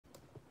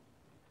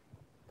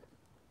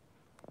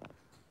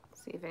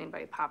See if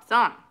anybody pops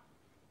on.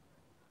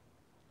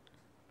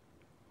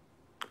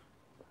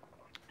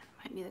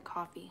 Might be the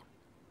coffee.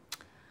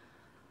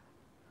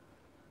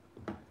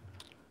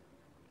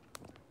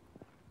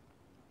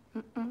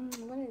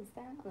 What is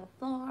that on the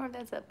floor?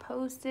 That's a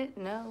Post-it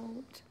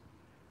note.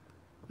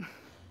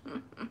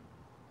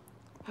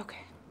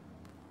 Okay.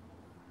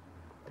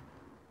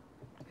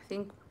 I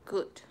think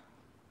good.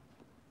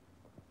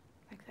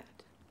 Like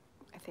that.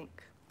 I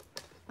think.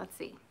 Let's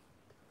see.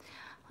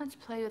 Let's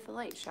play with the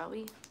light, shall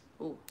we?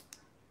 Ooh.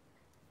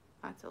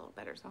 That's a little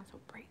better. It's not so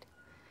bright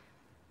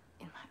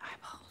in my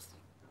eyeballs.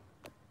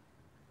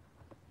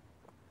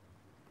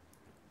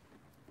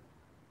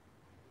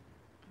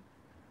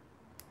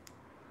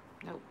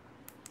 Nope.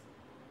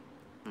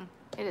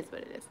 It is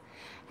what it is.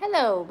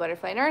 Hello,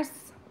 butterfly nurse.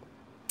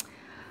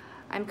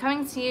 I'm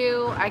coming to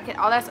you.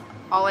 That's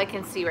all I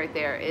can see right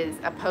there is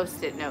a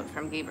Post-it note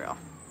from Gabriel.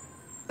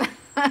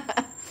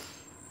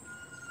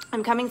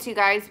 I'm coming to you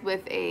guys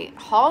with a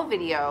haul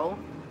video,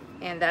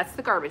 and that's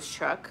the garbage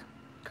truck,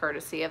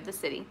 courtesy of the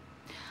city.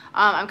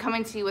 I'm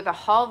coming to you with a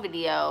haul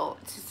video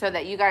so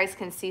that you guys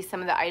can see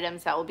some of the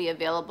items that will be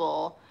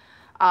available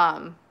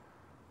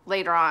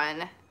later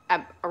on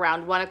at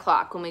around 1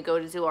 o'clock when we go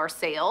to do our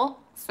sale.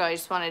 So I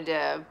just wanted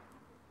to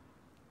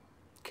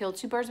kill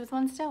two birds with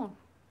one stone.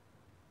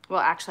 Well,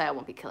 actually, I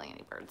won't be killing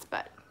any birds,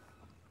 but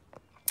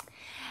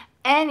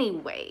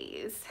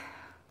anyways,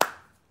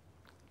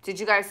 did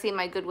you guys see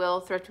my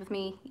Goodwill thrift with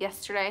me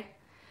yesterday?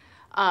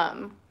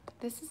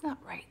 This is not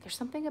right. There's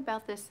something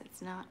about this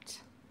that's not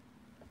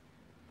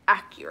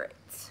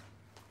accurate.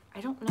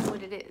 I don't know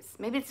what it is.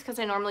 Maybe it's because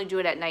I normally do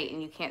it at night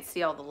and you can't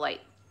see all the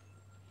light.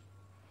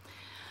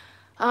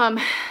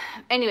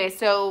 Anyway,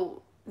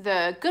 so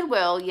the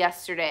Goodwill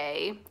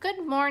yesterday,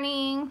 good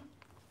morning,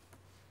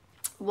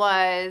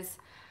 was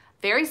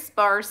very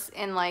sparse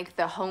in like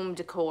the home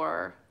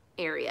decor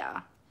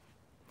area.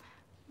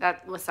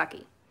 That was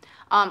sucky.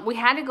 We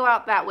had to go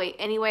out that way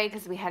anyway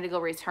because we had to go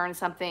return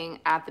something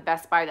at the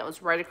Best Buy that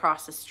was right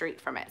across the street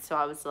from it. So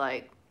I was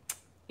like,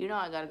 you know,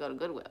 I gotta go to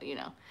Goodwill, you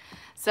know.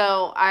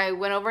 So I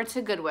went over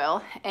to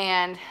Goodwill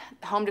and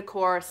home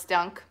decor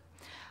stunk.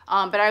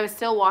 But I was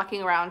still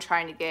walking around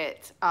trying to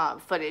get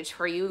footage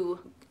for you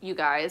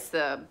guys,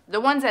 the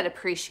ones that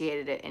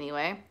appreciated it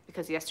anyway,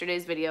 because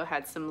yesterday's video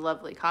had some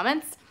lovely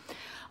comments.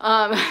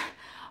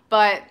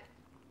 But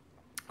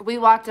we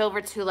walked over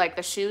to like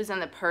the shoes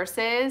and the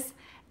purses,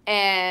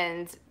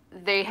 and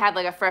they had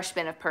like a fresh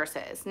bin of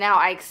purses. Now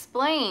I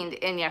explained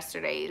in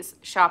yesterday's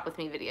shop with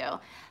me video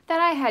that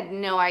I had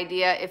no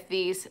idea if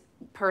these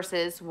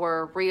purses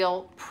were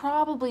real.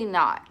 Probably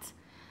not.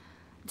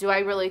 Do I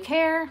really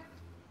care?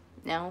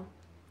 No.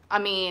 I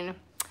mean,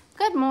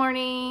 good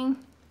morning.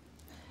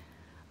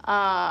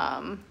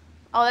 Oh,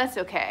 that's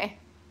okay.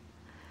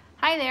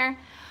 Hi there.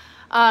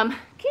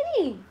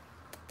 Kitty.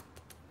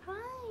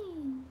 Hi.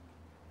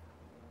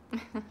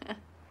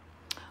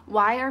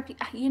 Why are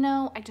people, you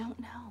know, I don't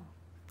know.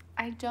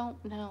 I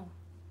don't know.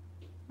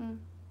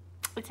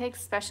 It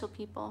takes special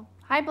people.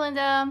 Hi,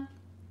 Belinda.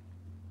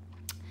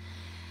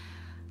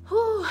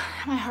 Whew,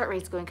 my heart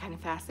rate's going kind of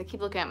fast. I keep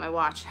looking at my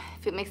watch.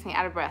 If it makes me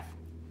out of breath.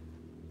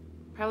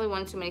 Probably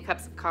one too many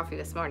cups of coffee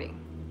this morning.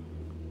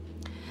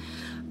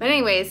 But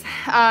anyways,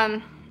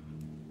 I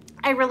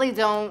really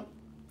don't,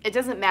 it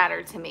doesn't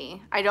matter to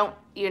me. I don't,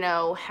 you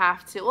know,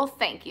 have to, well,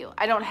 thank you.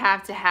 I don't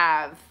have to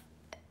have,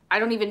 I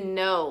don't even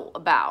know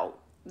about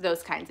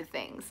those kinds of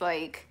things.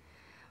 Like,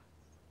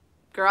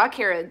 girl, I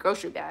carry a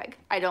grocery bag.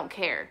 I don't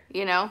care,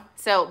 you know?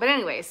 So, but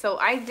anyway, so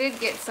I did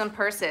get some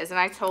purses, and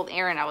I told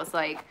Aaron, I was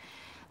like,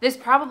 this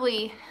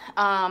probably,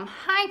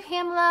 hi,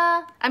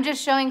 Pamela. I'm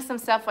just showing some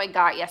stuff I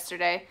got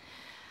yesterday.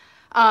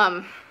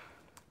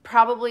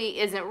 Probably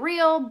isn't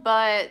real,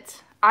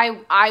 but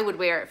I would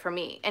wear it for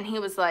me. And he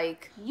was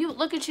like, you,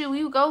 look at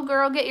you go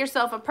girl, get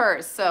yourself a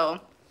purse.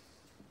 So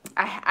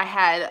I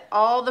had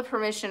all the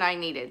permission I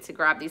needed to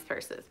grab these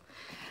purses.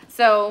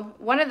 So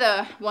one of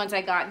the ones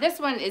I got, this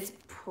one is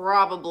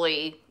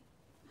probably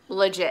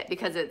legit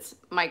because it's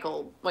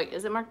Michael, wait,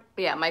 is it Mark?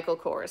 Yeah, Michael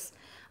Kors.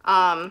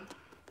 I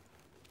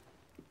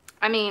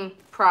mean,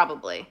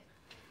 probably.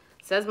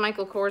 It says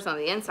Michael Kors on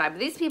the inside, but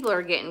these people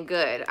are getting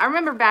good. I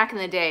remember back in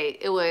the day,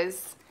 it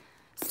was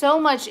so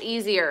much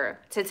easier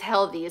to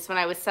tell these when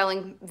I was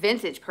selling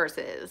vintage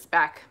purses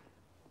back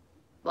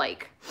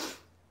like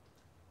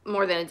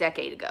more than a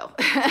decade ago.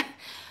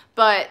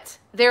 But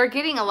they're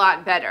getting a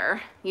lot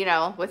better, you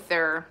know, with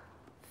their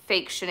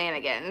fake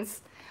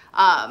shenanigans.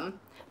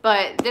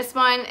 But this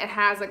one, it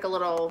has like a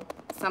little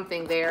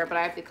something there, but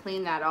I have to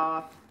clean that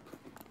off.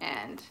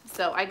 And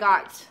so I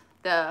got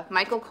the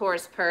Michael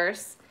Kors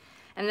purse,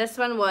 and this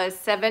one was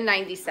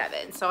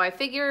 $7.97. So I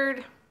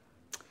figured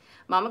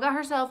Mama got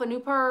herself a new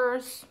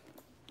purse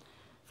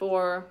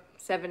for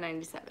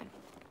 $7.97.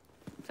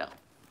 So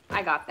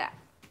I got that.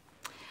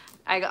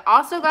 I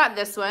also got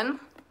this one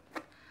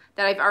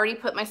that I've already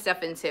put my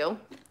stuff into.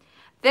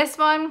 This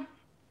one,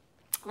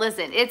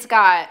 listen, it's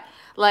got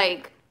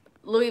like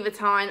Louis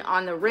Vuitton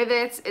on the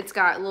rivets. It's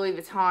got Louis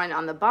Vuitton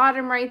on the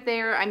bottom right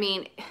there. I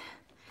mean,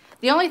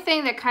 The only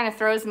thing that kind of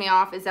throws me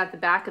off is that the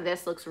back of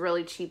this looks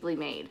really cheaply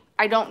made.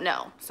 I don't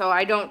know. So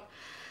I don't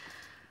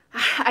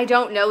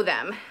know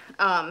them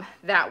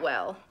that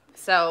well.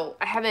 So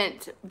I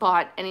haven't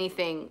bought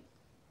anything.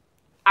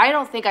 I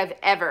don't think I've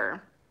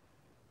ever,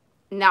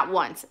 not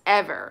once,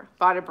 ever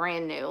bought a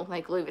brand new,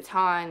 like Louis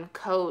Vuitton,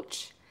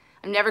 Coach.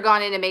 I've never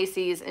gone into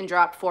Macy's and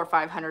dropped $400 or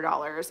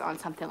 $500 on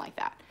something like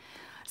that.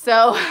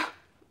 So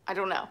I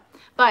don't know.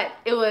 But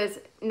it was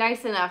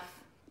nice enough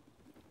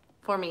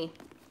for me.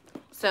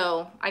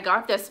 So I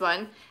got this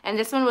one, and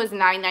this one was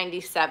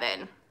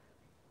 $9.97.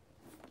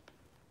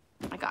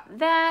 I got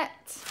that.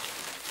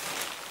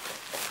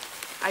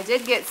 I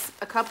did get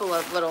a couple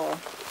of little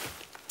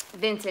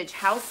vintage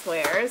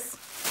housewares.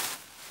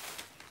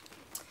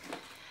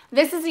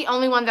 This is the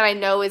only one that I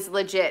know is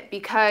legit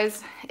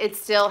because it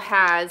still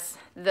has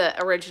the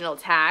original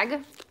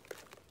tag.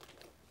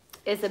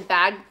 It's a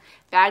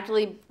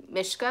Badgley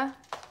Mishka.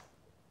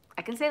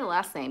 I can say the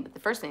last name, but the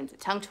first name's a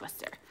tongue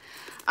twister.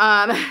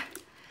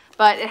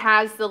 But it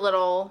has the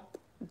little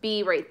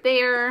B right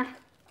there.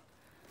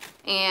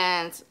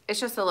 And it's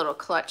just a little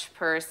clutch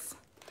purse.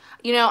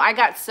 You know, I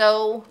got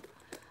so...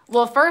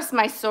 Well, first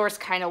my source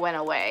kind of went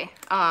away.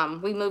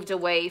 We moved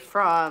away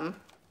from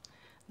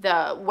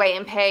the weigh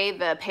and pay,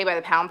 the pay by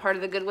the pound part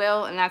of the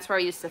Goodwill, and that's where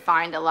I used to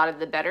find a lot of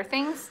the better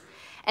things.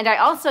 And I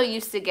also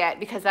used to get,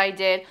 because I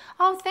did,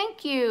 oh,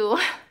 thank you.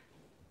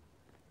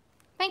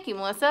 Thank you,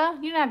 Melissa.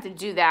 You didn't have to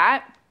do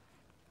that.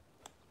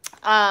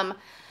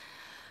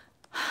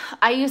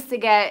 I used to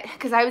get,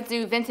 because I would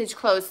do vintage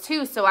clothes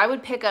too, so I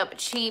would pick up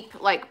cheap,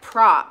 like,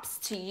 props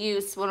to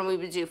use when we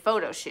would do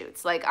photo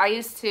shoots. Like, I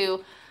used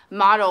to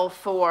model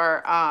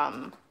for,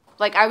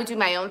 like, I would do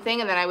my own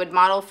thing, and then I would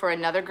model for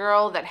another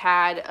girl that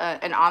had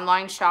an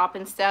online shop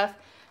and stuff.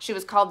 She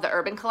was called the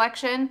Urban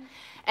Collection.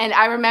 And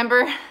I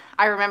remember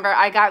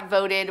I got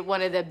voted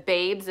one of the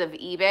babes of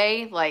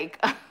eBay.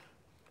 Like,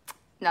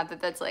 not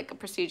that that's, like, a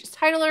prestigious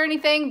title or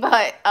anything,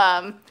 but,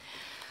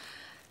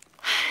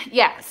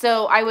 yeah,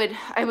 so I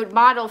would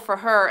model for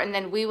her, and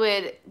then we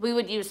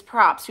would use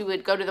props. We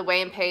would go to the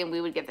weigh and pay, and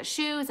we would get the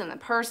shoes and the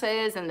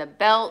purses and the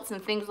belts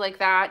and things like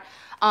that.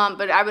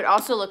 But I would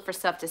also look for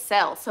stuff to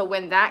sell. So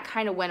when that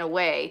kind of went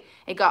away,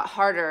 it got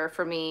harder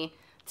for me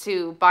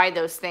to buy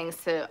those things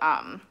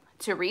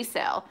to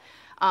resell.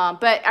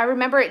 But I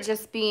remember it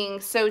just being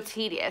so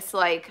tedious.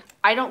 Like,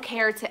 I don't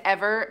care to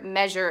ever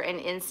measure an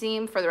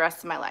inseam for the rest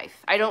of my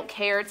life. I don't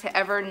care to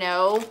ever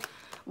know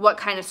what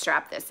kind of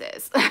strap this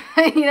is.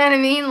 You know what I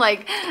mean?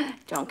 Like,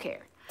 don't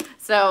care.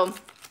 So,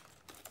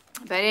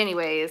 but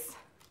anyways,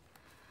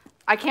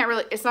 I can't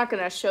really, it's not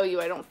going to show you,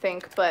 I don't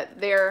think, but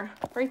there,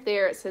 right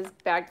there, it says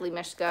Badgley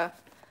Mishka.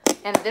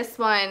 And this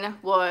one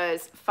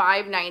was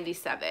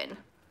 $5.97.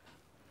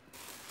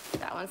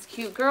 That one's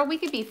cute. Girl, we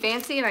could be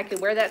fancy and I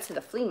could wear that to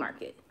the flea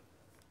market.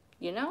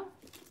 You know?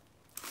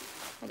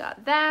 I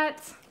got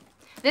that.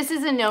 This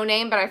is a no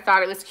name, but I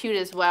thought it was cute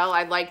as well.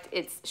 I liked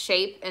its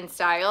shape and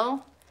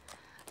style.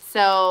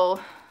 So,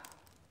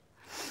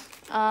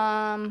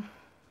 that's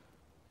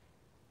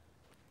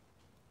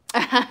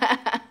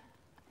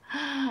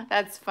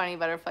funny,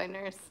 Butterfly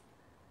Nurse.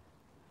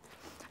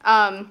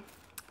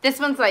 This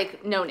one's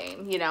like no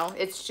name, you know.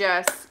 It's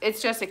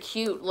just a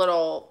cute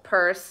little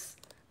purse,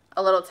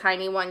 a little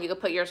tiny one. You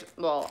could put your,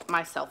 well,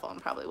 my cell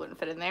phone probably wouldn't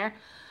fit in there.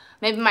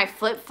 Maybe my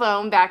flip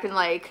phone back in,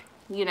 like,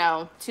 you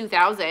know,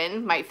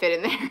 2000 might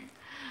fit in there.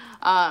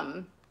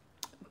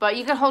 But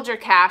you could hold your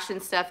cash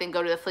and stuff and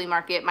go to the flea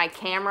market. My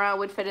camera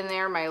would fit in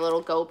there. My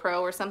little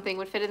GoPro or something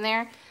would fit in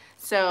there.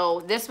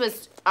 So this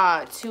was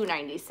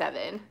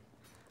 $2.97.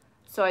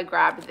 So I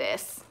grabbed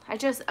this. I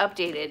just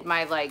updated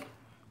my, like,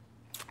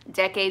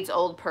 decades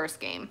old purse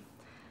game.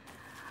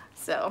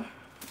 So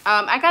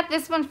I got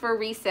this one for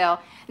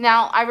resale.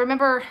 Now, I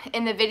remember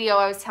in the video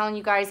I was telling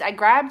you guys, I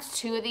grabbed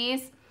 2 of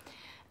these.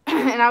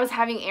 And I was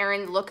having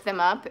Aaron look them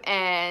up,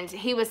 and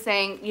he was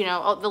saying, you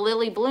know, oh, the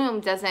Lily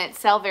Bloom doesn't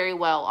sell very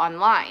well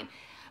online.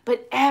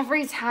 But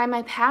every time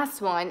I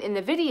pass one in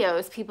the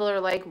videos, people are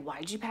like,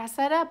 why'd you pass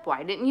that up?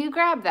 Why didn't you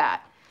grab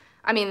that?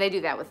 I mean, they do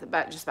that with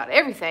just about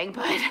everything,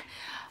 but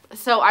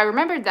so I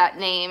remembered that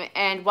name.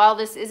 And while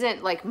this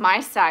isn't like my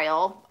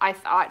style, I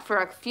thought for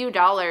a few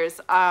dollars,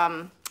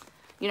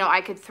 you know,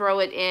 I could throw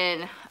it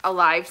in a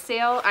live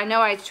sale. I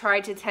know I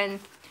tried to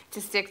tend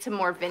to stick to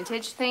more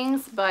vintage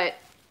things, but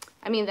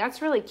I mean,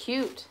 that's really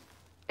cute.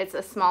 It's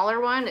a smaller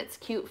one. It's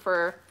cute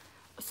for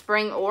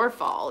spring or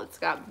fall. It's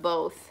got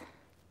both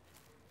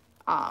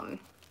color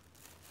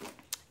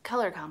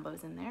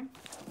combos in there.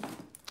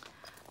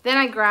 Then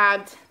I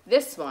grabbed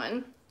this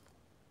one.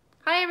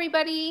 Hi,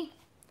 everybody.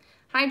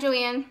 Hi,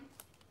 Joanne.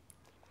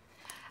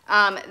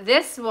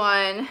 This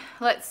one,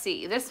 let's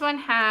see. This one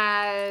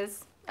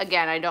has,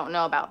 again, I don't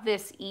know about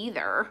this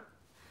either.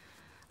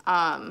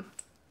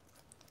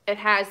 It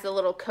has the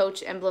little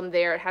Coach emblem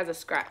there. It has a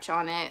scratch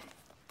on it.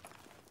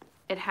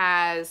 It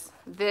has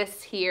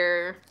this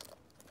here.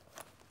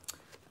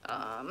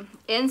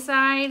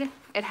 Inside,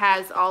 it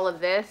has all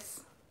of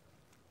this.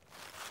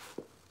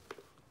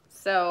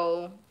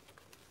 So,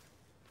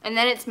 And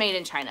then it's made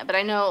in China. But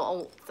I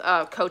know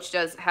Coach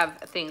does have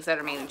things that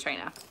are made in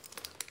China.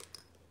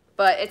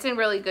 But it's in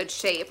really good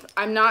shape.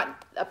 I'm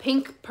not a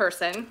pink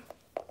person.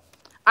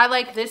 I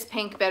like this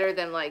pink better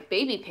than like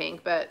baby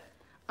pink, but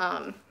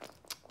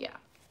yeah,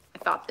 I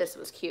thought this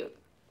was cute.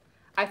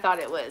 I thought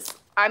it was,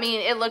 I mean,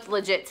 it looked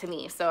legit to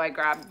me, so I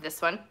grabbed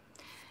this one.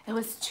 It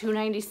was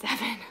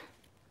 $2.97.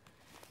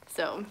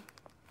 So,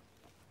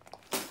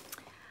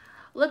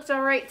 looked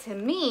all right to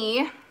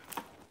me.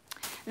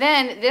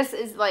 Then this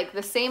is like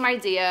the same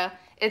idea.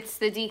 It's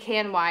the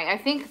DKNY. I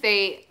think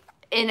they,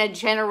 in a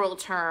general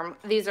term,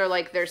 these are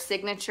like their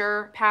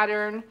signature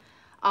pattern.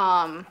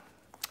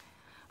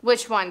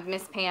 Which one,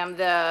 Miss Pam?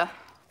 The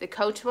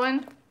Coach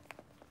one?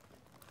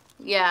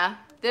 Yeah,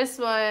 this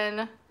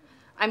one.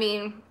 I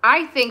mean,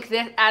 I think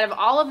that out of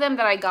all of them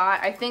that I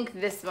got, I think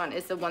this one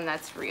is the one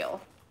that's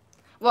real.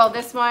 Well,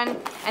 this one,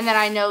 and then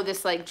I know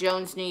this like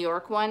Jones, New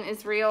York one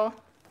is real.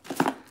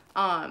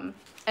 And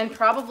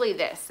probably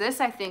this.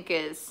 This I think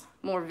is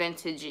more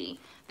vintagey.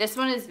 This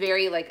one is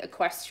very like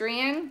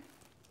equestrian.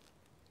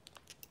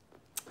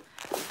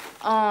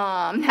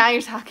 Now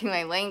you're talking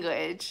my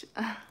language.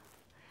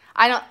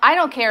 I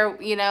don't care,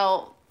 you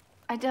know,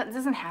 it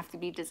doesn't have to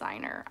be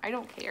designer. I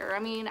don't care. I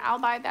mean, I'll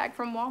buy a bag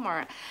from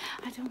Walmart.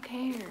 I don't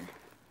care.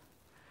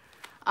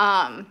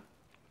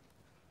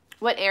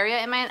 What area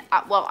am I in?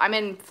 Well, I'm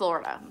in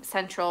Florida,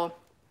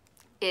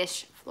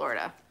 central-ish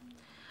Florida.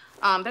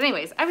 But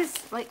anyways, I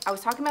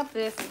was talking about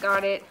this,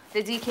 got it,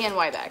 the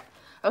DKNY bag.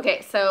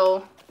 Okay,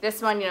 so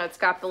this one, you know, it's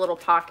got the little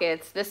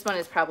pockets. This one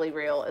is probably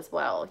real as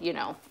well, you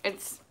know.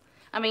 It's,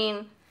 I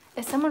mean,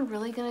 is someone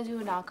really going to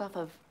do a knockoff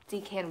of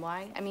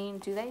DKNY? I mean,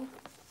 do they?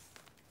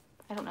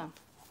 I don't know.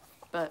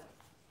 But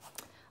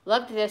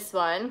loved this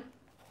one.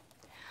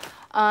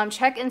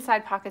 Check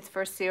inside pockets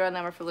for serial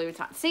number for Louis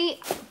Vuitton. See,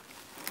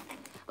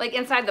 like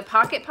inside the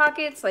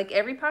pockets, like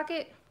every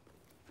pocket.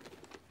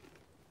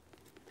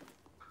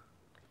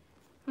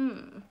 Let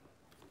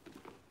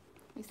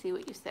me see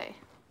what you say.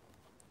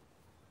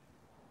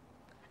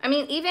 I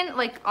memean, even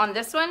like on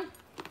this one,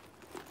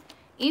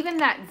 even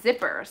that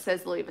zipper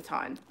says Louis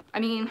Vuitton. I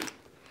mean,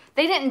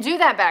 they didn't do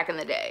that back in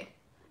the day.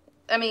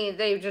 I mean,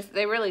 they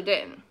really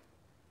didn't.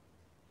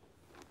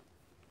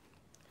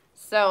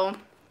 So,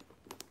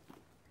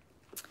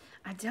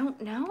 I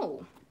don't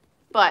know.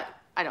 But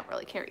I don't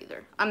really care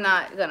either. I'm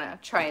not gonna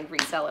try and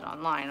resell it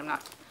online. I'm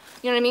not,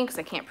 you know what I mean? Because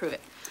I can't prove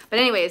it. But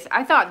anyways,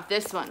 I thought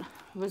this one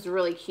was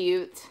really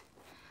cute.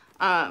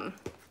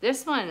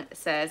 This one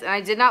says, and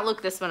I did not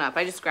look this one up.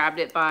 I just grabbed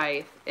it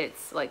by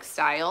its like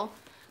style.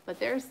 But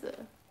there's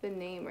the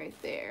name right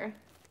there.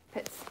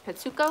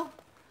 Petsuco?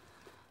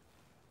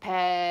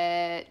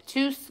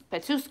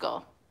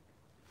 Petusco.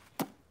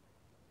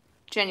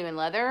 Genuine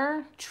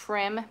leather,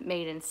 trim,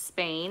 made in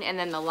Spain, and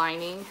then the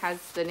lining has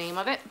the name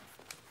of it.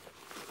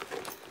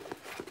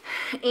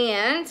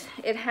 And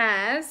it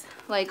has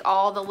like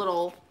all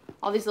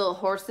these little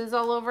horses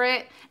all over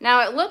it.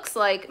 Now it looks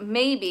like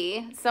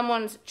maybe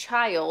someone's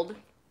child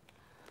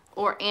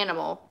or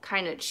animal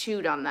kind of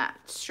chewed on that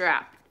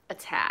strap a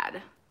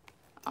tad.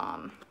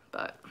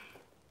 But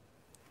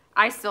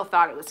I still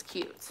thought it was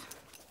cute.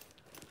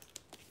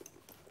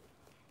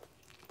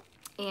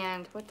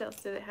 And what else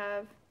did it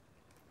have?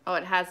 Oh,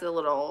 it has a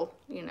little,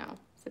 you know,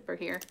 zipper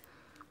here.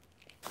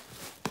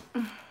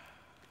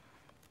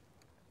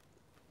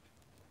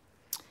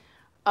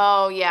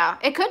 Oh, yeah.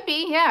 It could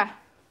be, yeah.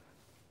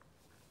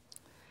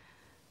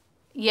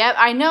 Yep,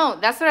 I know.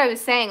 That's what I was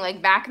saying.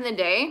 Like, back in the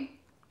day,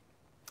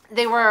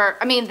 they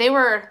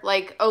were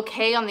like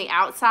okay on the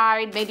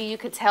outside. Maybe you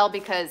could tell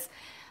because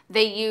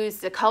they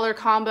used a color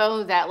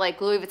combo that like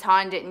Louis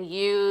Vuitton didn't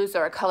use,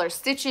 or a color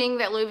stitching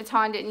that Louis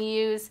Vuitton didn't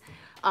use.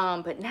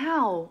 But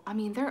now, I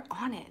mean, they're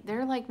on it.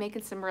 They're like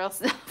making some real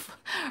stuff,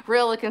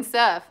 real looking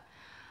stuff.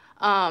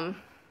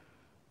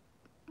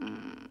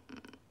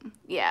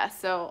 Yeah,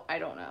 so I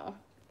don't know.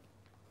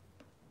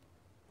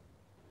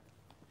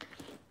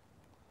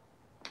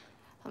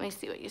 Let me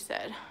see what you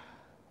said.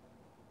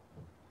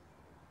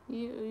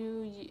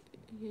 You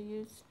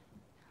use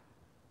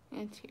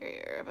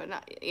interior, but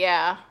not,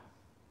 yeah.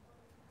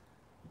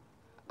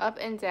 Up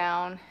and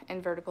down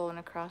and vertical and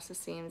across the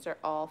seams are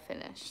all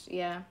finished.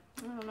 Yeah,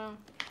 I don't know.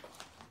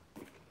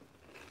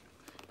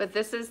 But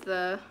this is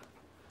the,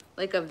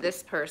 like, of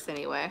this purse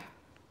anyway.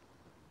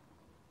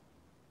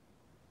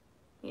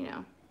 You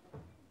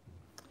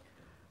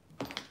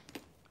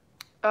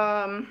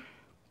know.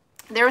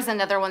 There was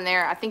another one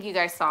there. I think you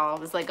guys saw.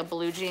 It was like a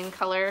blue jean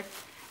color.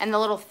 And the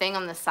little thing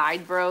on the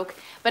side broke.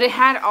 But it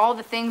had all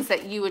the things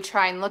that you would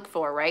try and look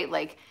for, right?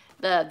 Like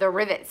the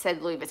rivet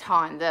said Louis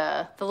Vuitton.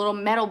 The little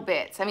metal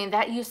bits. I mean,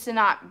 that used to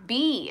not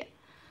be.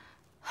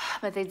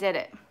 But they did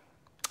it.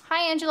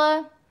 Hi,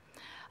 Angela.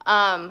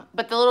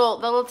 But the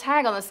little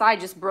tag on the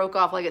side just broke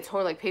off like it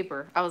tore like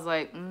paper. I was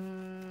like, I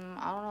don't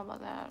know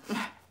about that.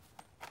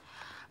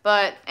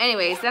 But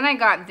anyways, then I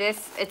got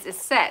this. It's a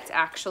set,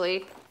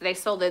 actually. They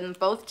sold them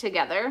both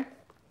together.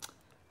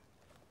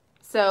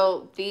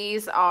 So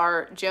these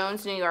are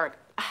Jones, New York.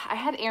 I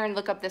had Aaron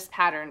look up this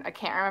pattern. I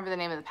can't remember the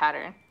name of the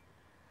pattern.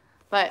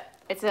 But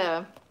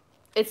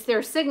it's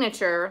their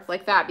signature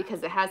like that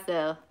because it has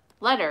the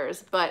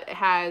letters, but it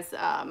has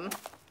a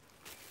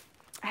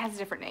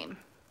different name.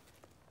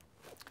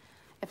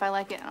 If I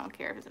like it, I don't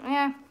care if it's,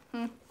 yeah,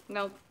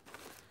 nope.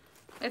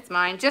 It's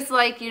mine. Just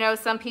like, you know,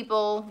 some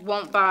people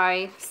won't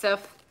buy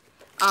stuff.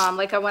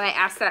 Like when I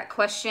asked that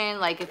question,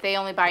 like if they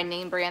only buy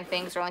name brand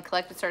things or only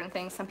collected certain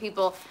things, some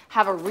people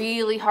have a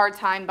really hard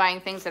time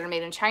buying things that are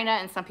made in China.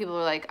 And some people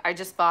are like, I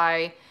just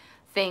buy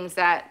things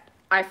that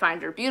I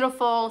find are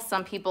beautiful.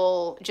 Some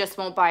people just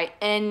won't buy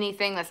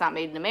anything that's not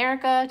made in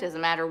America. Doesn't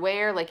matter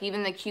where. Like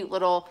even the cute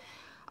little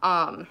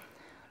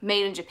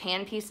made in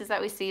Japan pieces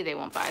that we see, they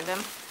won't buy them.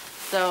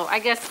 So I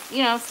guess,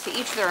 you know, to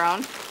each their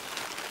own.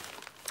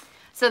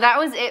 So that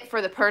was it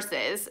for the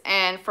purses.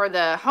 And for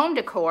the home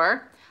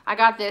decor, I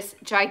got this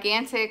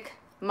gigantic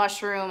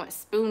mushroom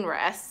spoon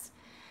rest.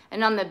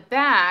 And on the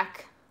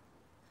back,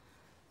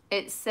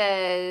 it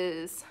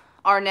says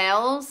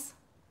Arnell's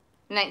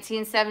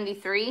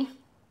 1973.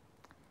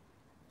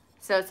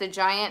 So it's a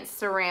giant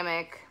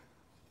ceramic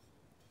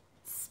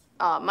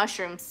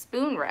mushroom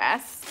spoon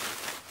rest.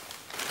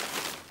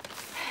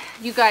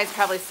 You guys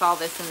probably saw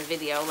this in the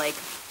video. Like,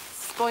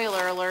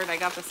 spoiler alert, I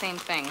got the same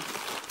thing.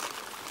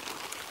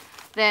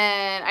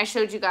 Then I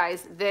showed you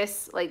guys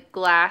this like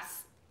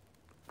glass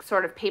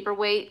sort of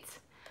paperweight.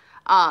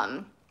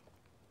 Oh,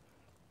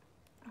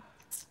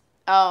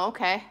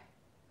 okay.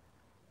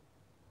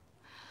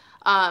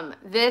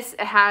 This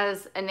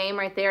has a name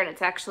right there, and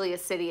it's actually a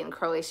city in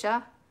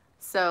Croatia.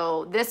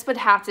 So this would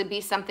have to be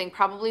something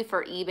probably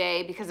for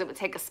eBay because it would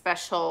take a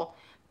special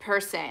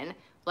person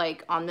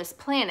like on this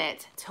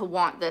planet to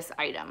want this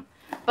item.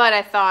 But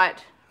I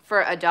thought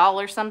for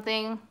 $1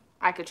 something,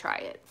 I could try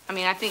it. I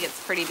mean, I think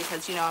it's pretty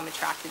because, you know, I'm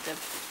attracted to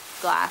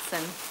glass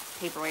and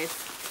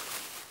paperweights.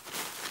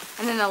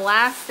 And then the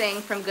last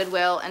thing from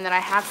Goodwill, and then I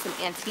have some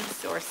antique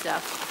store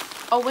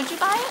stuff. Oh, would you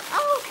buy it?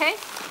 Oh, okay.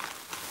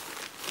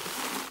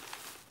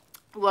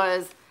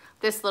 Was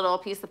this little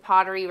piece of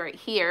pottery right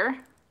here.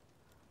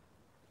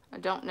 I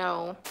don't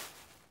know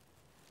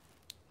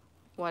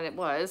what it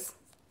was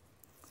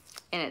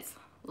in its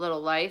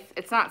little life.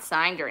 It's not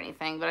signed or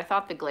anything, but I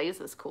thought the glaze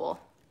was cool.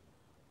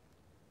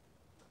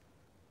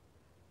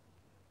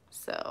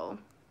 So,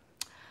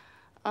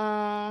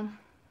 okay,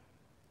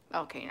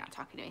 you're not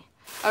talking to me.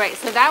 All right,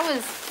 so that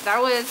was,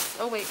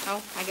 oh wait,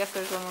 no, I guess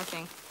there's one more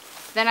thing.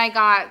 Then I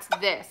got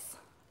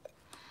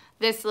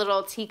this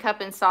little teacup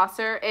and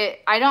saucer.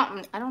 I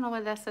don't know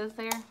what that says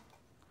there.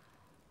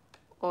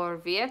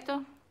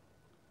 Orvieto,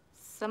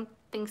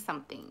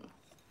 something.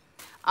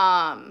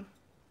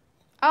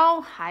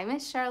 Oh, hi,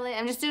 Miss Charlotte.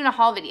 I'm just doing a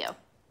haul video.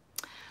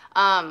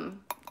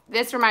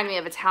 This reminded me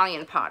of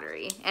Italian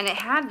pottery, and it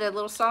had the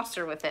little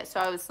saucer with it. So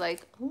I was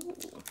like, ooh,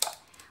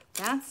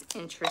 that's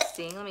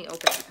interesting. Let me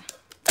open it.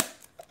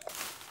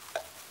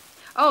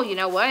 Oh, you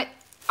know what?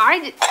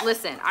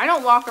 Listen, I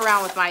don't walk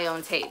around with my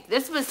own tape.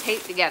 This was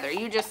taped together.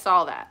 You just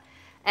saw that.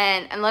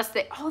 And unless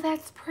they, oh,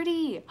 that's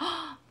pretty.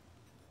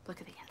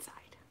 Look at the inside.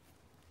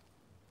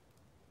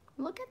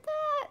 Look at that.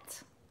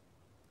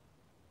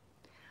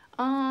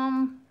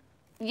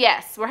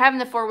 Yes, we're having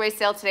the 4-way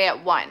sale today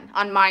at 1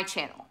 on my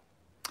channel.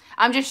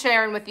 I'm just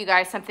sharing with you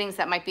guys some things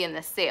that might be in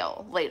the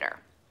sale later.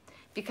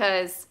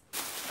 Because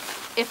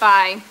if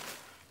I,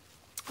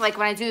 like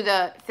when I do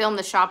film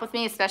the shop with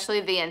me,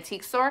 especially the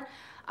antique store,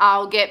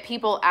 I'll get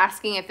people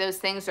asking if those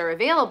things are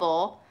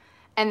available.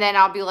 And then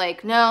I'll be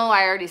like, no,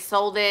 I already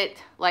sold it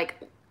like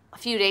a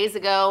few days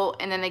ago.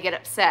 And then they get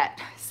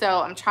upset.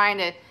 So I'm trying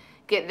to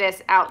get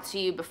this out to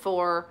you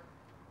before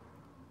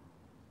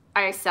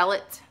I sell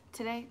it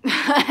today,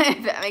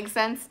 if that makes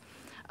sense.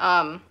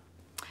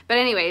 But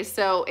anyways,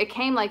 so it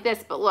came like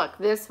this, but look,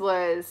 this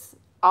was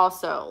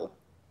also,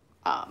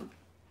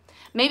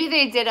 maybe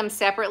they did them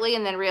separately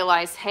and then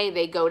realized, hey,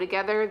 they go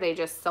together. They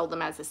just sold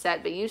them as a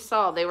set, but you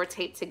saw they were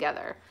taped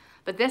together.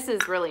 But this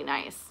is really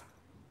nice.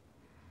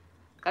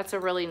 That's a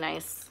really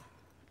nice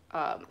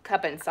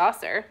cup and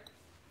saucer.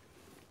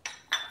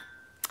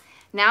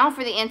 Now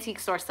for the antique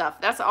store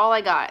stuff. That's all I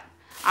got.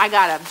 I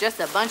got just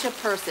a bunch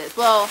of purses.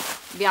 Well,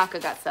 Bianca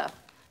got stuff.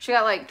 She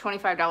got like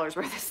 $25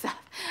 worth of stuff.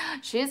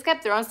 She just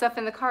kept throwing stuff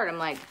in the cart. I'm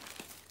like,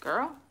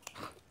 girl,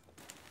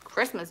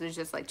 Christmas was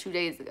just like 2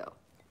 days ago.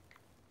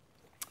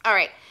 All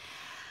right.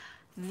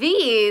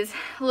 These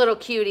little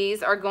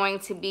cuties are going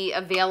to be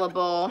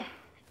available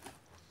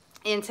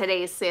in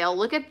today's sale.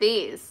 Look at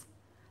these.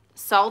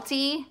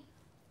 Salty,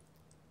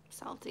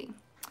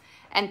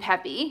 and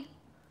Peppy.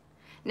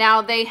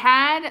 Now, they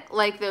had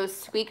like those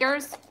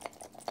squeakers,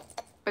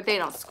 but they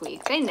don't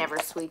squeak. They never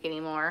squeak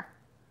anymore.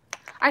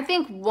 I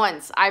think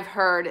once I've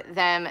heard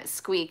them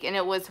squeak, and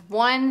it was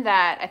one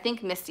that I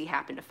think Misty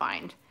happened to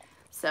find.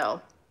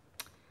 So,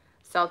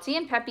 Salty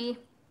and Peppy.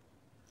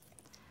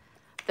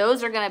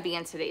 Those are going to be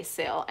in today's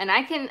sale. And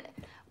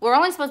we're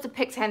only supposed to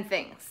pick 10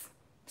 things.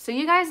 So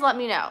you guys let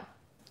me know.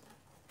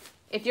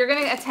 If you're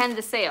going to attend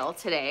the sale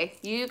today,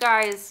 you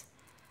guys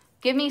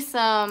give me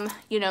some,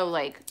 you know,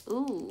 like,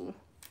 ooh.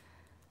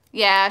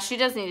 Yeah, she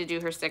does need to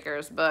do her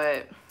stickers,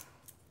 but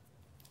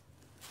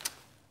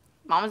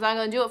Mama's not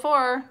going to do it for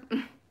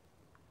her.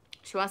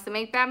 She wants to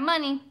make that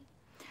money.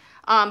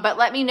 But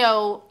let me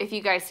know if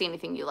you guys see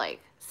anything you like.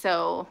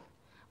 So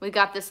we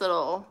got this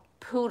little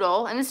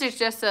poodle, and this is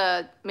just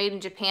a made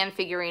in Japan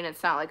figurine.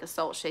 It's not like a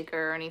salt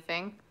shaker or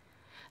anything.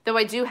 Though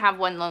I do have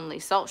one lonely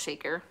salt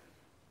shaker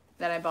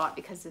that I bought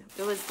because it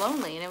was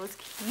lonely and it was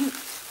cute.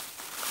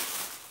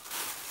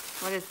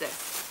 What is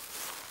this?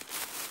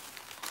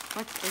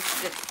 What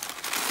is this?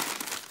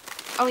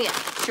 Oh yeah,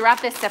 she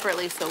wrapped this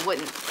separately so it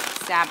wouldn't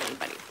stab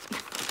anybody.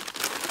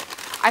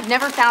 I've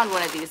never found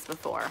one of these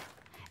before.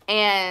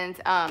 And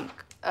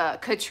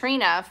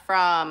Katrina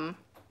from,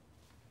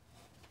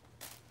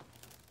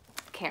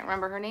 can't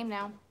remember her name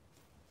now,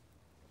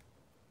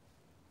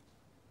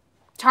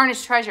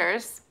 Tarnished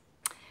Treasures.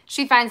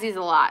 She finds these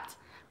a lot,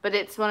 but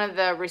it's one of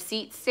the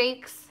receipt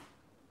stakes.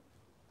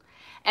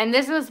 And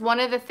this was one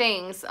of the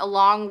things,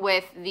 along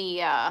with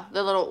the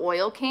little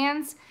oil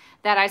cans,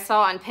 that I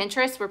saw on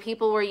Pinterest where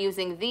people were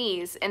using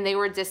these and they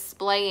were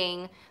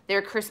displaying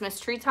their Christmas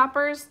tree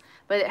toppers,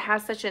 but it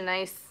has such a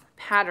nice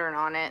pattern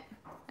on it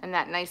and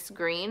that nice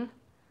green.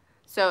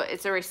 So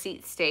it's a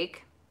receipt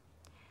stake.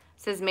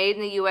 It says made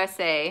in the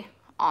USA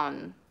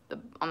on the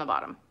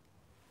bottom.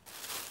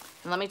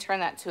 And let me turn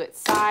that to its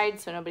side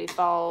so nobody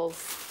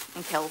falls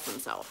and kills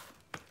himself.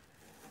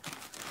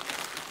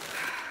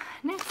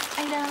 Next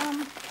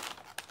item.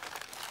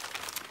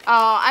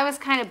 Oh, I was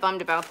kind of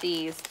bummed about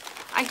these.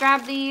 I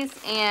grabbed these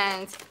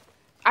and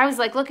I was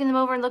like looking them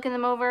over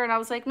and I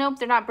was like, nope,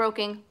 they're not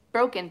broken.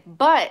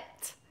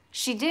 But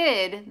she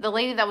did, the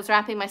lady that was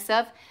wrapping my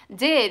stuff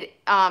did,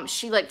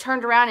 she like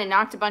turned around and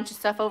knocked a bunch of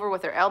stuff over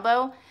with her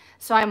elbow.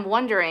 So I'm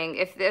wondering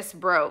if this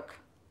broke.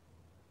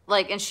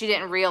 Like, and she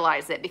didn't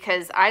realize it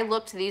because I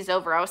looked these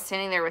over. I was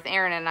standing there with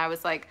Aaron and I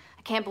was like,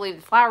 I can't believe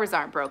the flowers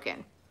aren't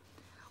broken.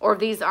 Or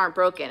these aren't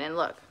broken. And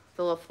look,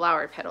 the little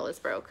flower petal is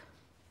broke.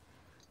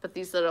 But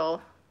these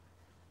little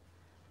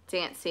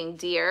dancing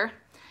deer.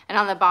 And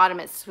on the bottom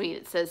it's sweet.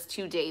 It says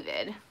to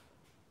David.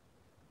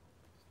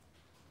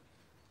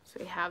 So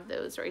we have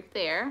those right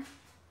there.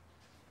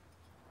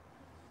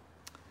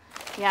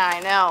 Yeah, I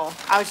know.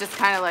 I was just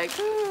kind of like,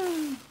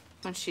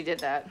 when she did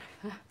that.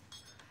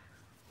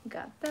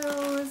 Got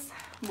those.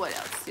 What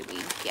else did we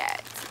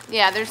get?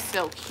 Yeah, they're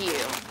so cute.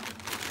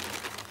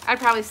 I'd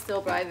probably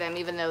still buy them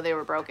even though they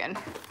were broken.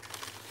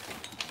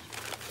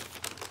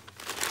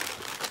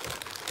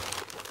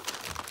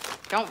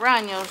 Don't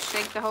run, you'll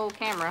shake the whole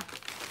camera.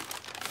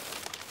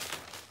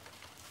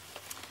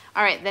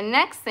 All right, the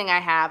next thing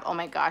I have, oh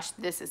my gosh,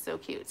 this is so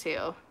cute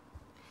too.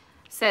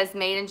 It says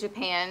made in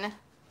Japan.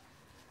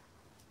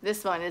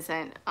 This one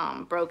isn't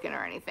broken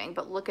or anything,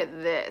 but look at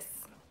this.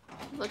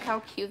 Look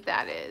how cute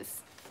that is.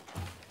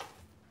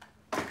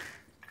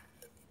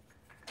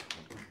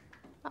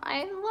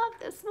 I love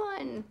this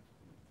one.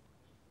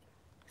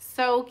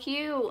 So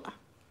cute.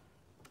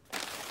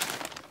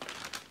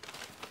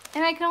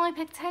 And I can only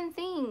pick 10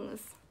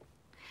 things.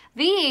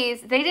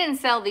 These, they didn't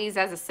sell these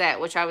as a set,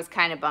 which I was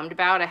kind of bummed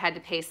about. I had to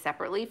pay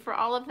separately for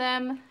all of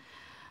them.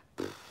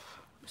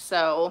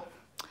 So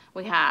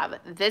we have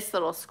this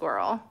little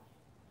squirrel.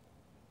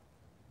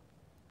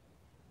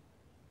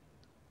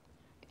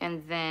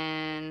 And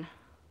then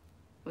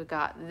we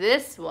got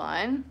this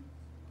one.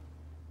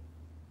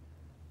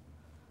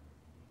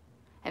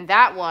 And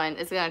that one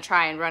is going to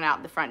try and run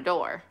out the front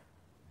door.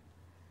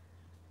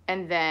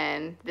 And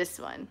then this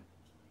one.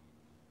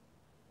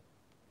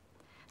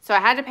 So I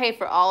had to pay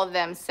for all of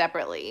them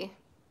separately,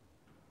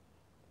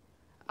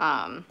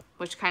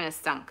 which kind of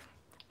stunk.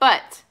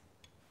 But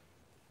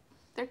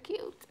they're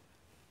cute.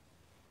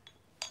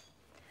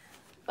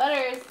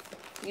 Butters,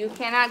 you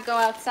cannot go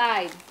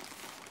outside.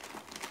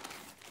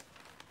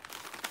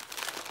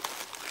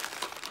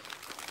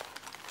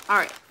 All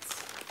right,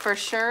 for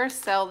sure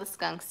sell the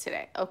skunks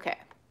today. Okay.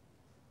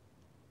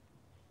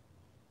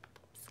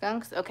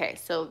 Skunks, okay,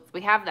 so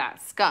we have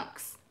that,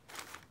 skunks.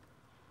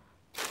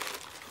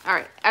 All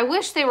right, I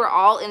wish they were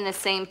all in the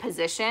same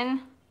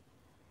position.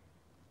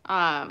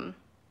 Well,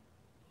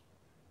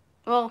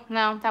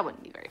 no, that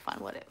wouldn't be very fun,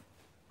 would it?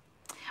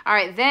 All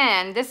right,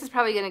 then this is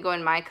probably gonna go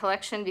in my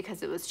collection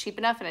because it was cheap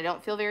enough and I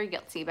don't feel very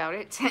guilty about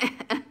it.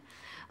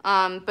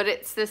 But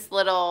it's this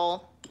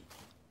little,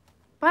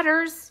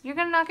 Butters, you're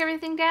gonna knock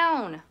everything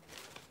down.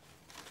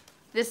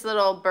 This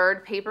little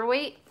bird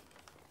paperweight.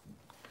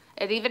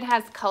 It even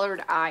has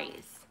colored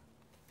eyes.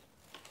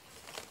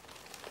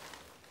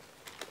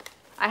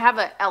 I have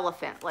an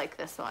elephant like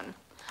this one.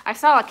 I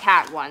saw a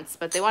cat once,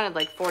 but they wanted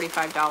like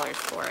 $45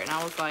 for it. And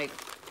I was like,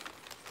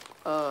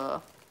 Hi,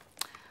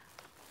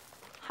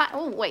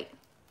 oh, wait.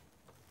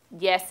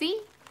 Yessie?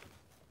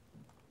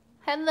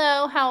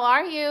 Hello, how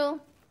are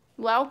you?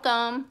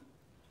 Welcome.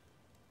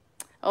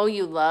 Oh,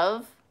 you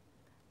love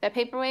that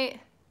paperweight?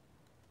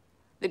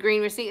 The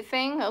green receipt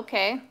thing?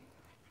 Okay.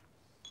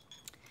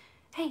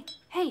 Hey,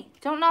 hey,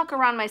 don't knock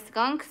around my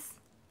skunks.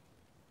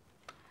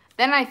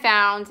 Then I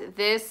found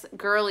this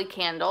girly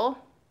candle.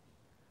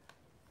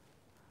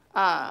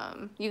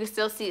 You can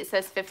still see it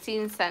says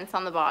 15 cents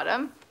on the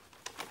bottom.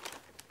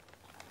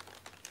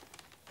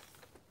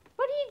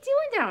 What are you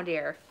doing down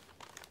there?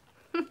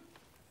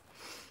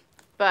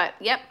 But,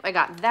 yep, I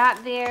got that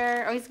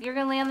there. Oh, you're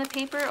going to lay on the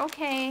paper?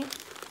 Okay.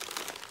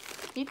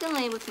 You can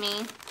lay with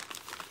me.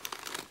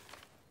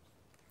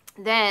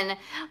 Then,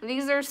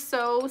 these are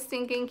so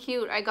stinking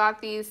cute. I got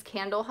these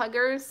candle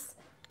huggers.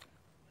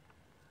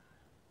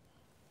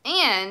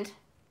 And,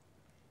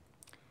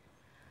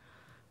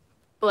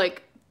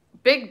 like,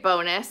 big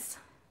bonus,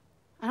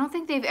 I don't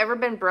think they've ever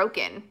been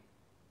broken.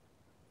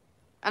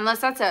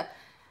 Unless that's a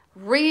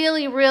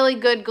really, really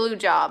good glue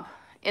job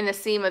in the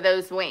seam of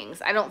those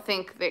wings. I don't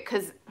think that,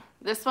 because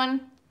this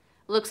one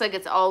looks like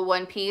it's all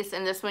one piece,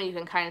 and this one you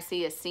can kind of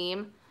see a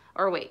seam.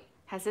 Or wait,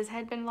 has his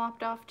head been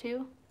lopped off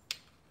too?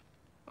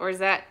 Or is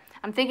that,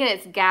 I'm thinking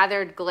it's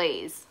gathered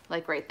glaze,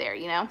 like right there,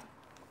 you know?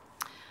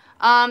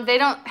 They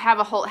don't have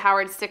a Holt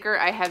Howard sticker.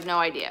 I have no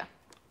idea.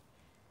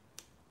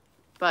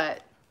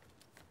 But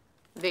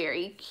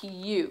very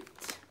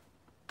cute.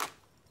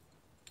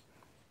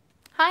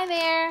 Hi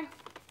there.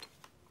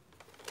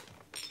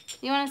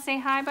 You want to say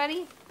hi,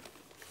 buddy?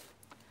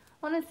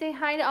 Want to say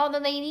hi to all the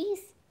ladies?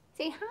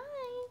 Say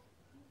hi.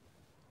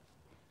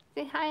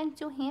 Say hi, I'm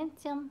so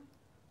handsome.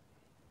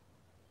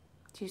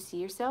 Do you see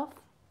yourself?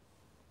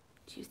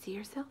 Do you see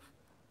yourself?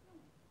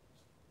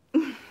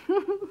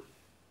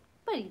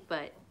 Buddy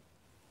butt.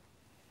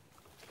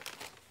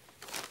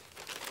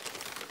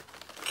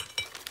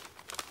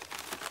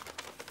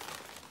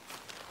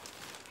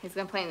 He's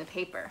gonna play in the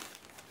paper.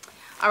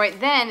 All right,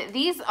 then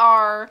these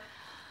are,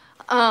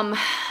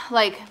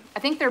 like,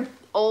 I think they're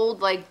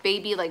old, like,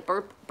 baby, like,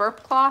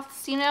 burp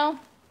cloths, you know?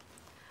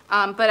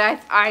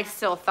 But I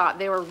still thought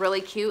they were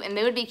really cute, and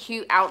they would be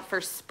cute out for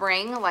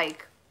spring,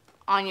 like,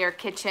 on your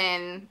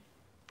kitchen,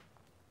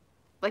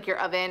 like your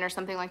oven or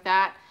something like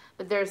that.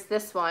 But there's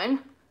this one.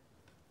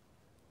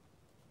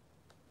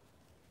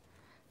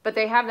 But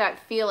they have that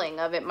feeling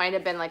of it might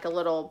have been like a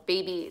little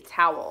baby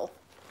towel.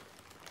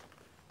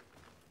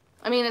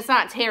 I mean, it's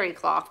not terry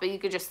cloth, but you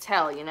could just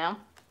tell, you know?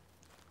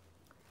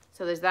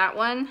 So there's that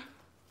one.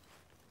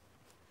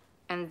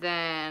 And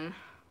then,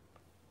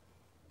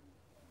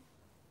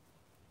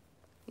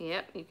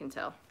 yep, you can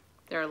tell.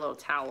 They're a little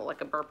towel,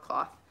 like a burp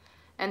cloth.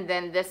 And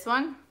then this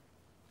one.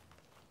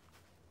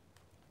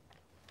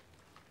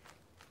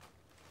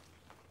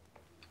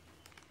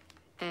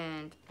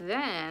 And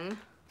then,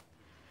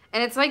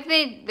 and it's like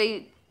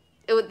they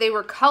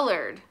were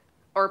colored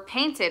or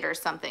painted or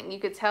something. You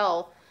could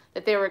tell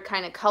that they were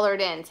kind of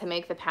colored in to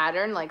make the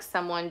pattern, like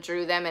someone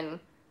drew them, and,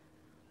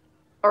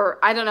 or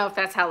I don't know if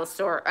that's how the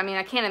store, I mean,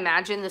 I can't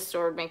imagine the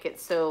store would make it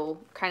so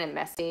kind of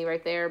messy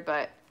right there,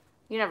 but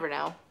you never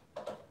know.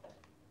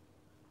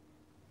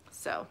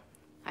 So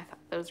I thought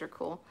those were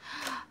cool.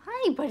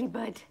 Hi, buddy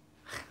bud.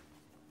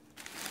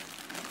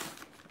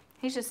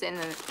 He's just in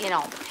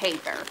all the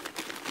paper.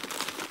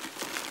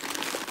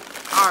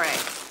 All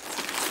right.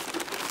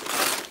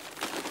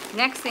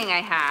 Next thing I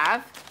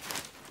have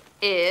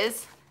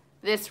is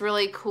this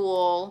really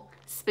cool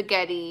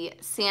spaghetti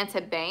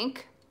Santa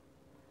bank.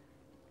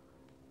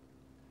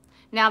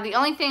 Now, the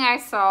only thing I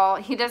saw,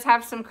 he does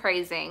have some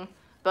crazing,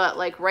 but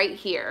like right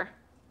here,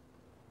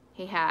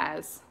 he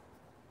has,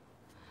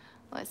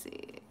 let's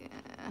see,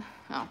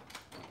 oh,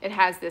 it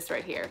has this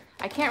right here.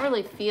 I can't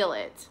really feel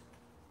it.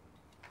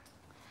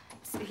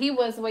 He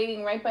was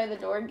waiting right by the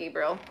door,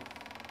 Gabriel.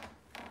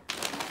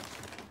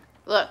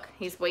 Look,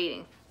 he's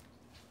waiting.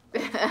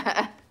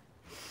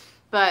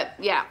 But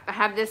yeah, I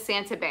have this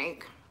Santa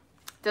bank.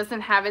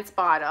 Doesn't have its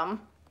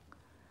bottom,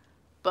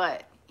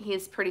 but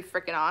he's pretty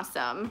freaking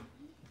awesome.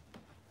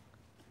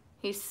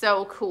 He's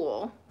so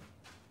cool.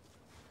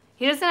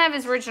 He doesn't have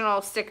his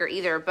original sticker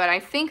either, but I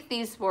think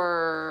these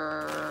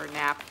were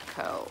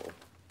Napco.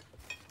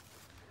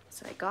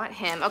 So I got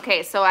him.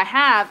 Okay, so I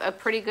have a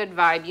pretty good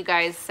vibe. You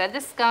guys said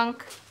the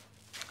skunk.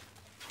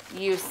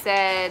 You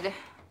said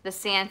the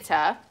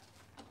Santa.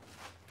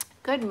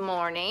 Good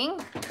morning.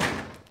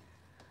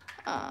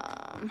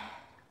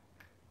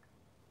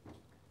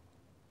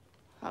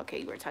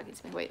 Okay, you were talking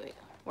to me. Wait.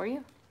 Were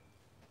you?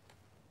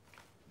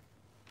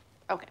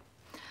 Okay.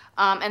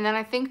 And then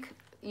I think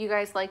you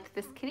guys liked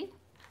this kitty.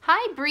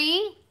 Hi,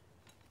 Bree.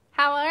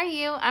 How are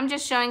you? I'm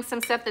just showing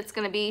some stuff that's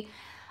going to be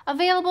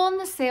available in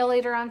the sale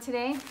later on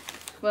today.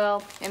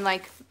 Well, in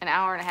like an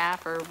hour and a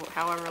half or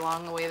however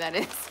long away that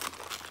is.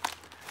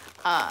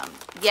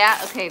 Yeah,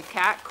 okay,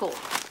 cat, cool.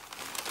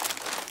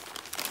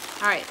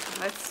 All right,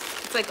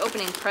 it's like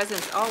opening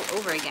presents all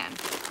over again.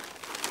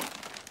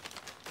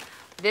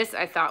 This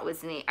I thought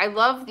was neat. I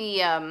love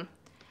the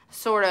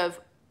sort of,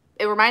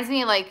 it reminds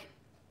me like,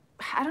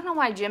 I don't know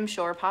why Jim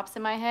Shore pops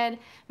in my head.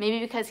 Maybe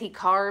because he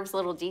carves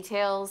little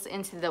details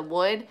into the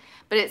wood,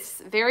 but it's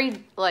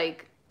very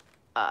like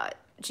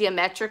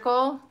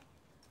geometrical.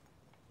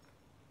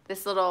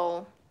 This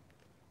little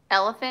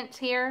elephant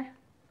here,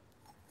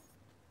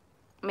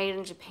 made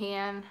in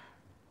Japan.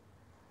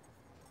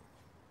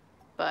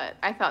 But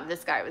I thought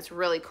this guy was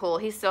really cool.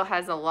 He still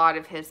has a lot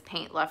of his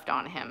paint left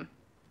on him.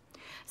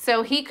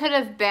 So he could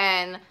have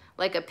been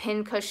like a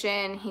pin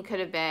cushion. He could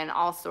have been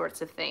all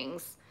sorts of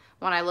things.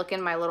 When I look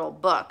in my little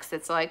books,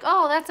 it's like,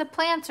 oh, that's a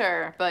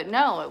planter. But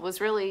no, it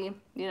was really,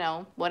 you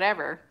know,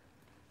 whatever.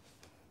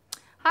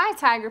 Hi,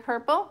 Tiger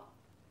Purple.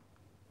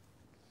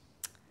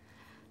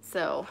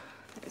 So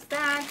there's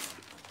that.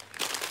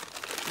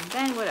 And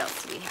then what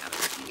else do we have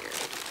here?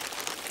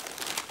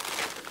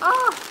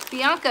 Oh,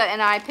 Bianca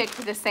and I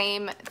picked the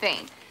same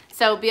thing.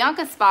 So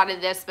Bianca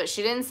spotted this, but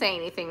she didn't say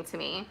anything to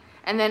me.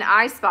 And then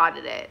I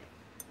spotted it.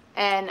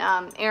 And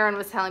Aaron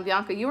was telling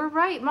Bianca, you were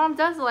right, Mom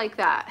does like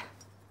that.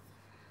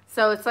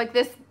 So it's like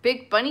this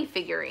big bunny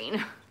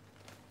figurine.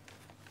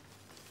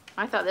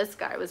 I thought this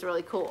guy was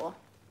really cool.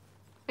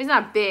 He's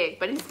not big,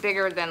 but he's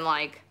bigger than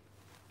like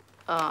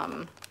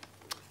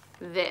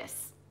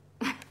this.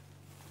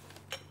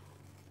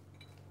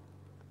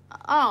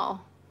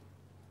 Oh.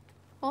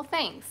 Well,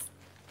 thanks.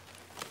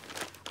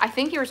 I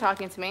think you were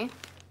talking to me.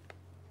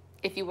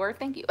 If you were,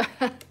 thank you.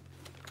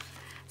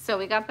 So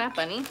we got that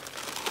bunny.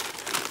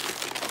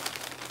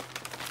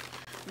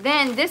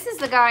 Then this is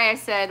the guy I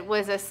said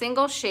was a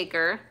single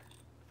shaker.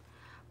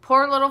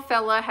 Poor little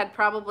fella had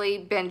probably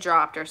been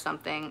dropped or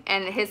something,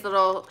 and his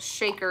little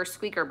shaker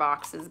squeaker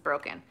box is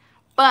broken.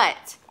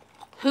 But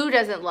who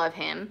doesn't love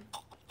him?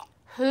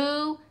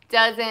 Who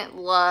doesn't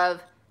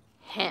love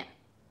him?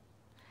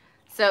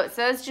 So it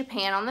says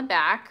Japan on the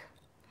back,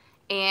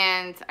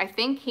 and I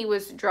think he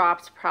was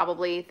dropped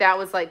probably. That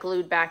was like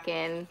glued back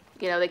in.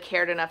 You know, they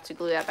cared enough to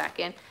glue that back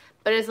in.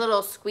 But his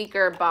little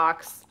squeaker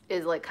box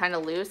is like kind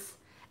of loose,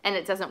 and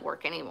it doesn't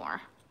work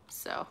anymore.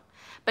 So,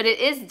 but it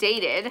is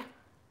dated.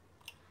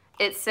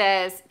 It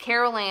says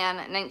Carol Ann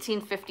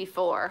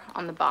 1954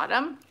 on the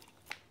bottom.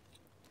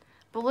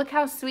 But look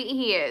how sweet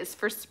he is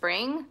for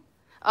spring.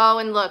 Oh,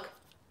 and look,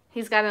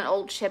 he's got an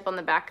old chip on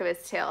the back of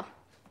his tail.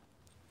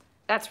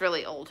 That's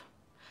really old.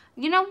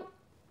 You know,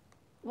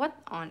 what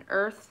on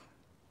earth?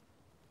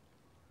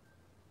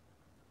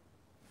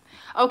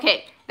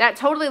 Okay, that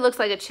totally looks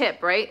like a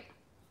chip, right?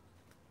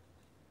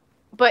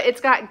 But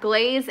it's got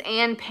glaze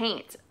and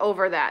paint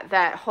over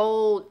that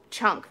whole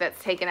chunk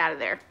that's taken out of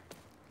there.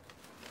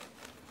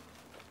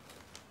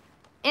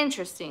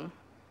 Interesting.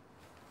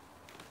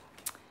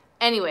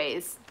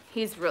 Anyways,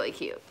 he's really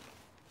cute.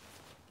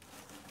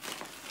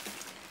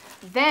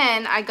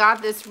 Then I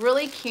got this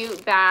really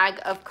cute bag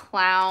of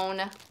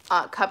clown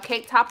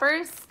cupcake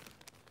toppers.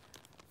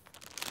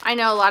 I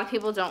know a lot of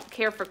people don't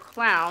care for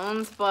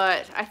clowns,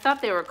 but I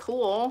thought they were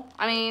cool.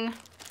 I mean,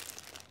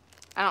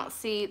 I don't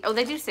see... Oh,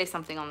 they do say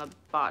something on the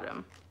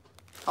bottom.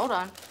 Hold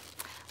on.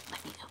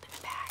 Let me open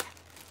the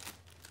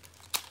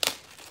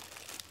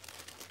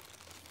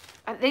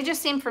bag. They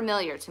just seem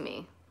familiar to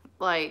me.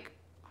 Like...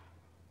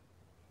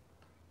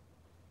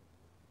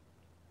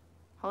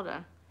 Hold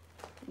on.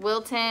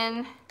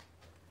 Wilton...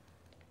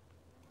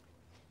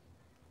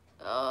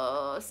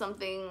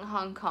 something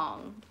Hong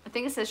Kong. I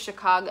think it says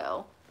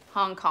Chicago,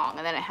 Hong Kong,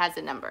 and then it has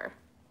a number.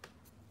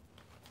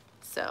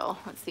 So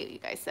let's see what you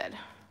guys said.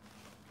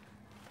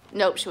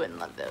 Nope, she wouldn't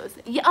love those.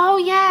 Yeah, oh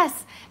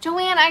yes,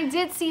 Joanne, I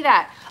did see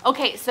that.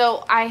 Okay,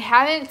 so I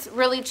haven't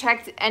really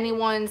checked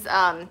anyone's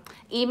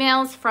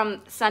emails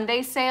from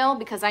Sunday sale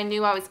because I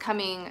knew I was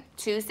coming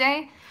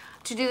Tuesday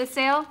to do the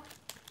sale.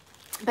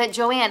 But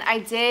Joanne, I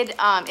did,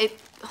 I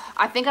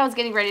think I was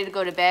getting ready to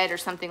go to bed or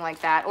something like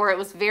that, or it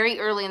was very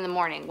early in the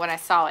morning when I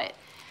saw it.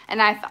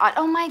 And I thought,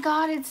 oh my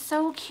God, it's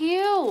so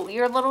cute,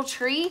 your little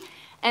tree.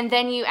 And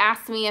then you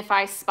asked me if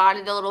I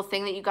spotted a little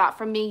thing that you got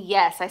from me.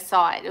 Yes, I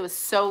saw it. It was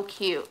so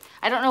cute.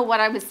 I don't know what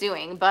I was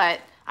doing, but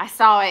I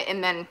saw it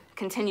and then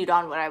continued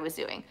on what I was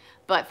doing.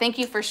 But thank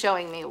you for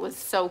showing me. It was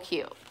so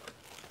cute.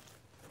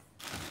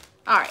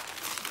 All right.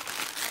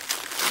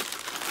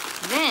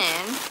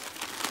 Then...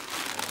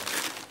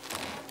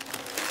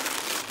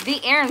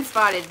 Aaron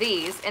spotted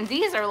these, and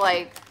these are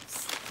like,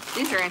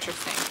 these are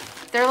interesting.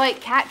 They're like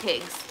cat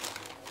pigs.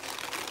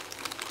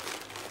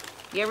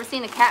 You ever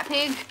seen a cat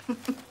pig?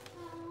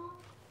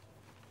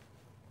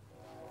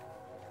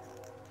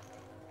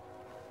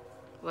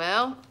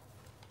 Well,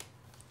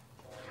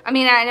 I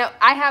mean, I know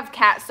I have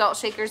cat salt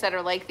shakers that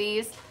are like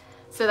these,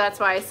 so that's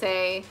why I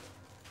say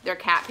they're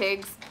cat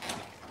pigs.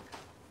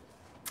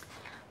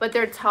 But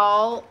they're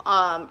tall,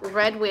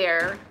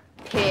 redware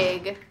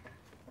pig.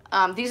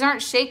 These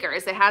aren't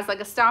shakers. It has like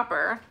a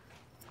stopper.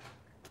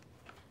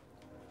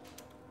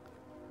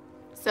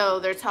 So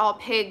they're tall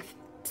pig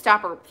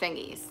stopper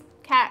thingies.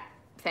 Cat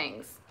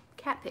things.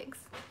 Cat pigs.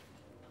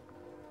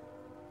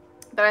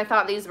 But I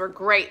thought these were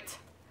great.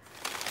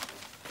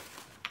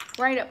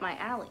 Right up my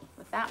alley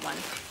with that one.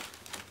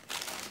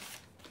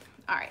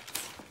 All right.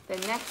 The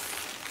next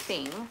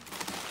thing.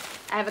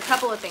 I have a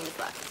couple of things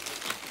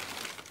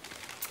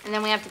left. And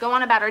then we have to go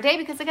on about our day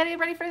because I got to get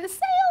ready for the sale.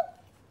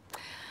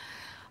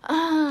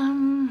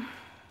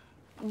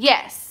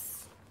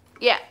 Yes.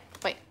 Yeah.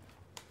 Wait.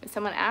 Did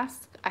someone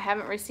ask? I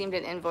haven't received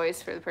an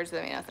invoice for the purchase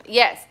of the...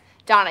 Yes.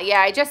 Donna. Yeah,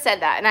 I just said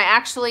that. And I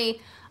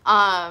actually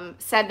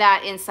said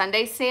that in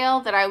Sunday sale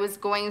that I was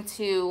going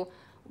to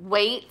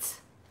wait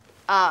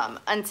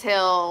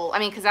until... I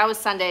mean, because that was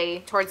Sunday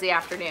towards the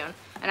afternoon.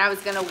 And I was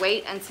going to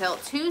wait until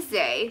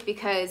Tuesday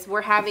because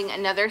we're having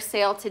another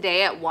sale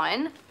today at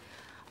 1.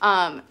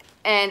 And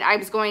I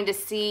was going to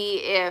see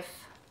if...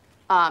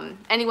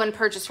 anyone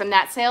purchased from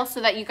that sale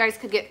so that you guys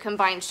could get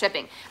combined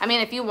shipping. I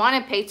mean, if you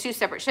want to pay 2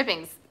 separate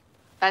shippings,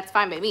 that's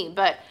fine by me.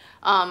 But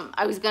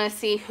I was going to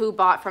see who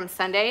bought from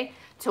Sunday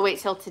to wait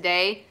till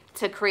today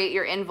to create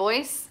your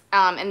invoice.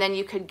 And then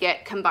you could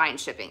get combined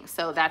shipping.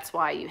 So that's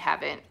why you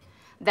haven't.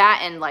 That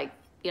and like,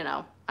 you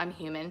know, I'm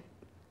human.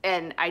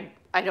 And I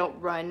don't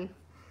run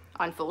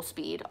on full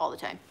speed all the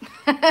time.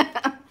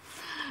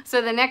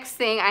 So the next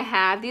thing I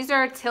have, these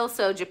are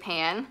Tilso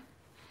Japan.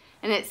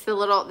 And it's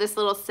this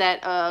little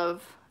set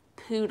of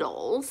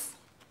poodles.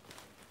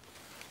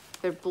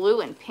 They're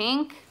blue and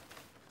pink.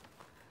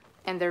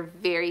 And they're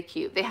very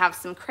cute. They have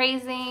some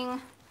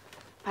crazing.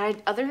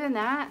 But other than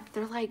that,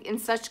 they're like in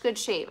such good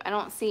shape. I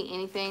don't see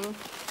anything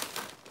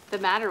the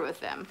matter with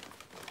them.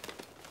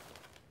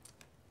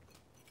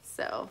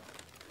 So,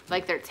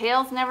 like their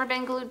tails never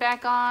been glued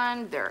back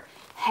on. Their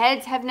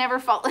heads have never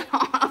fallen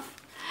off.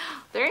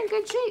 They're in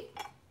good shape.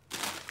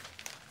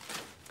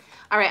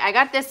 All right, I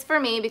got this for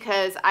me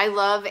because I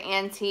love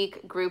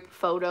antique group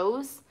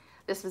photos.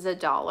 This was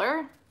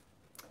 $1.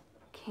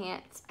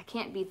 I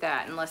can't beat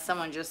that unless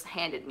someone just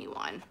handed me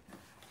one.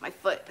 My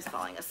foot is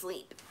falling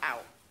asleep. Ow.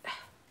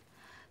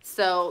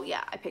 So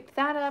yeah, I picked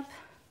that up.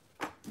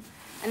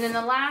 And then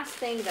the last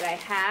thing that I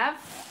have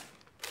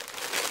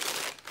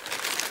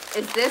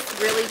is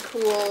this really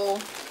cool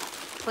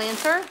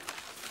planter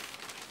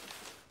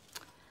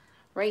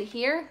right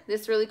here.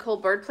 This really cool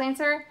bird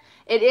planter.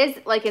 It is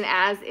like an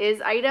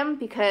as-is item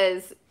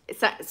because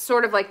it's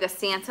sort of like the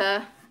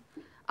Santa.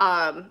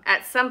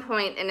 At some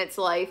point in its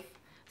life,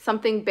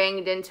 something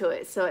banged into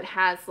it. So it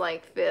has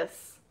like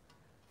this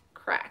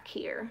crack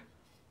here.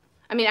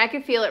 I mean, I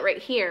could feel it right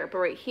here, but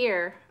right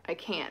here, I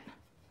can't.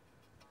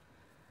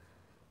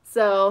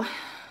 So,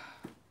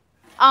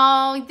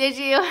 oh, did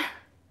you?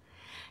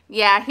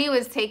 Yeah, he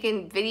was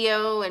taking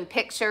video and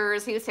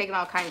pictures. He was taking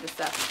all kinds of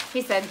stuff.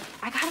 He said,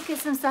 I gotta get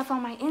some stuff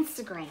on my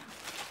Instagram.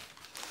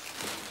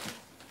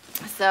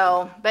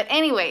 So, but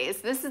anyways,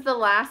 this is the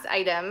last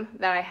item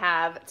that I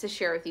have to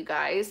share with you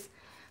guys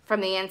from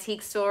the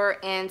antique store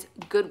and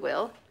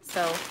Goodwill.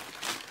 So,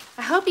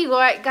 I hope you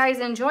guys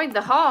enjoyed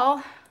the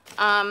haul.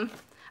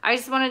 I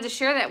just wanted to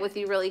share that with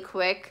you really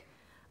quick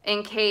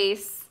in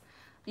case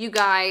you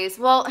guys,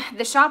 well,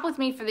 the shop with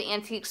me for the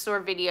antique store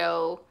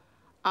video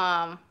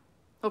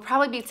will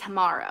probably be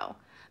tomorrow.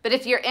 But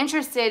if you're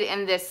interested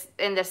in this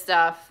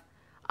stuff,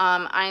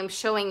 I'm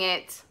showing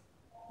it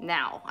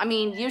now. I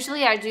mean,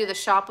 usually I do the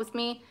shop with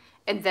me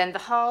and then the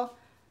haul,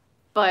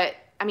 but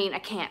I mean, I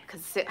can't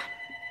because,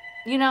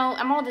 you know,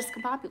 I'm all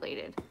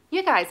discombobulated.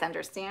 You guys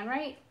understand,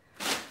 right?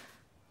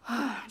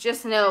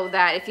 Just know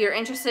that if you're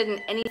interested in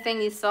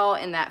anything you saw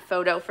in that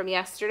photo from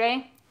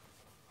yesterday,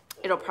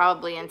 it'll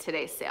probably in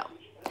today's sale.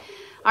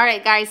 All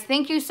right, guys,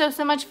 thank you so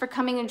much for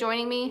coming and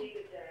joining me.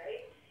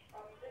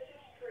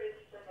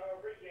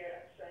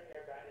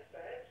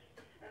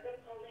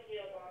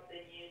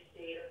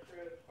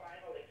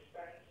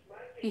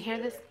 You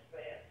hear this?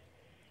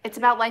 It's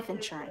about life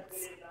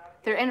insurance.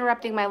 They're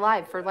interrupting my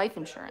live for life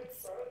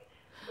insurance.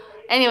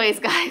 Anyways,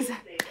 guys,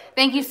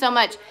 thank you so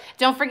much.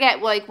 Don't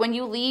forget, like, when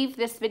you leave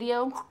this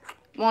video,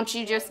 won't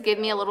you just give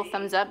me a little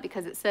thumbs up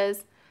because it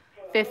says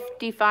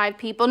 55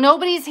 people.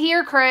 Nobody's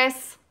here,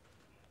 Chris,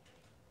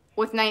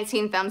 with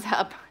 19 thumbs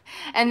up.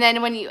 And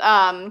then when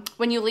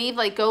you leave,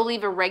 like, go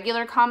leave a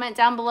regular comment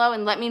down below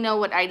and let me know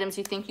what items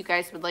you think you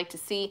guys would like to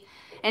see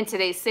in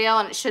today's sale.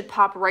 And it should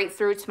pop right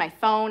through to my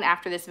phone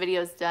after this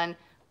video is done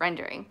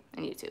rendering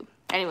on YouTube.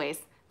 Anyways,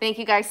 thank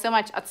you guys so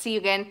much. I'll see you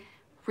again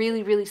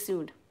really, really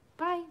soon.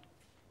 Bye.